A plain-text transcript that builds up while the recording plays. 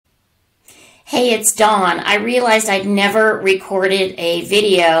Hey, it's Dawn. I realized I'd never recorded a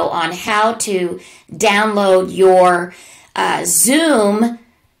video on how to download your Zoom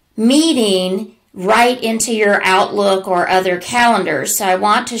meeting right into your Outlook or other calendars. So I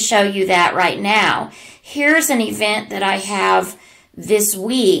want to show you that right now. Here's an event that I have this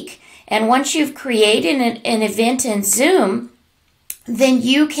week. And once you've created an event in Zoom, then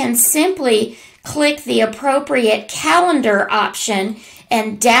you can simply click the appropriate calendar option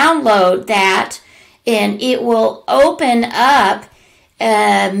and download that, and it will open up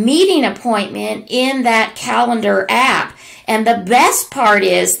a meeting appointment in that calendar app. And the best part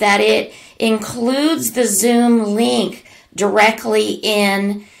is that it includes the Zoom link directly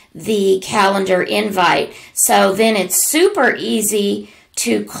in the calendar invite. So then it's super easy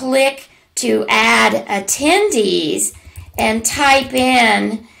to click to add attendees and type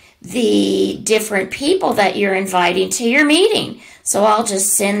in the different people that you're inviting to your meeting. So I'll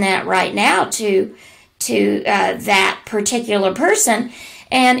just send that right now to that particular person.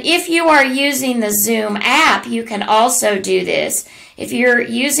 And if you are using the Zoom app, you can also do this. If you're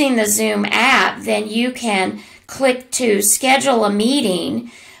using the Zoom app, then you can click to schedule a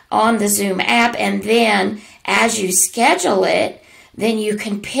meeting on the Zoom app, and then as you schedule it, then you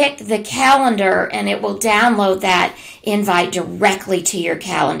can pick the calendar and it will download that invite directly to your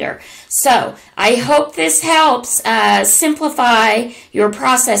calendar. So I hope this helps simplify your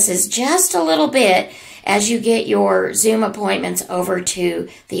processes just a little bit as you get your Zoom appointments over to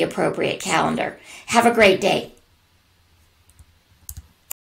the appropriate calendar. Have a great day.